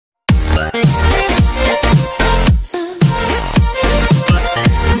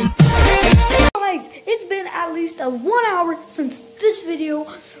Guys, it's been at least 1 hour since this video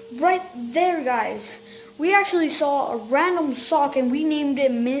right there, guys. We actually saw a random sock and we named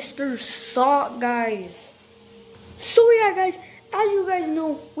it Mr. Sock, guys. So yeah, guys, as you guys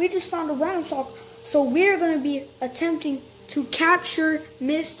know, we just found a random sock. So we're going to be attempting to capture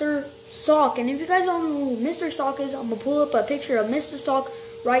Mr. Sock. And if you guys don't know who Mr. Sock is, I'm going to pull up a picture of Mr. Sock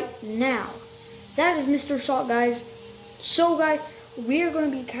right now. That is Mr. Sock, guys. So guys, we are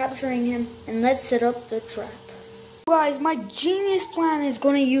going to be capturing him and let's set up the trap. Guys, my genius plan is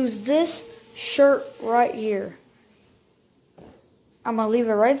going to use this shirt right here. I'm going to leave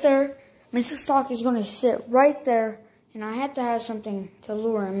it right there. Mr. Sock is going to sit right there, and I have to have something to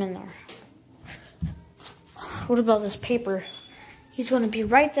lure him in there. What about this paper? He's going to be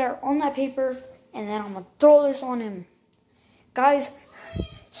right there on that paper, and then I'm going to throw this on him. Guys,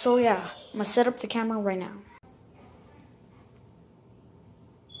 so yeah, I'm going to set up the camera right now.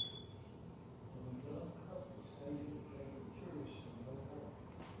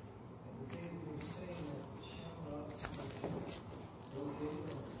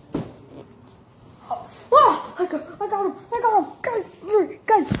 Oh, I got him, guys,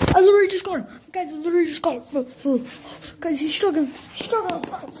 I literally just got him, guys, he's struggling, I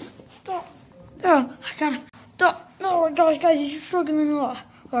got him, oh my gosh, guys, he's struggling a lot.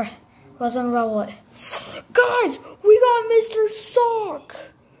 Alright, let's unravel it. Guys, we got Mr. Sock,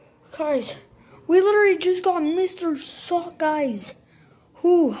 guys, we literally just got Mr. Sock, guys.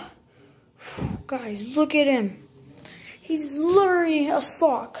 Guys, look at him, he's literally a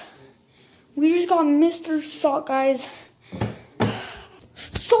sock. We just got Mr. Sock, guys.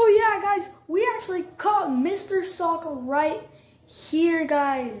 So yeah, guys, we actually caught Mr. Sock right here,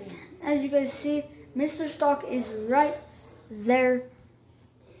 guys. As you guys see, Mr. Sock is right there.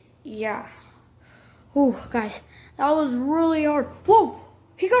 Yeah. Ooh, guys, that was really hard. Whoa,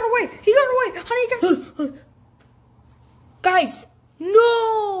 he got away. Honey, guys. Guys,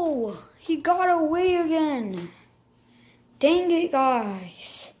 no, he got away again. Dang it,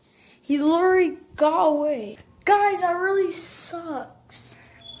 guys. He literally got away. Guys, that really sucks.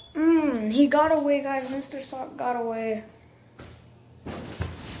 He got away, guys. Mr. Sock got away.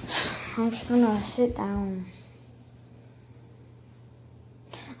 I'm just gonna sit down.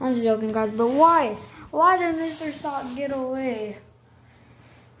 I'm just joking, guys, but why? Why did Mr. Sock get away?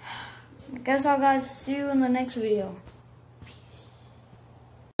 Guess I'll, guys, see you in the next video.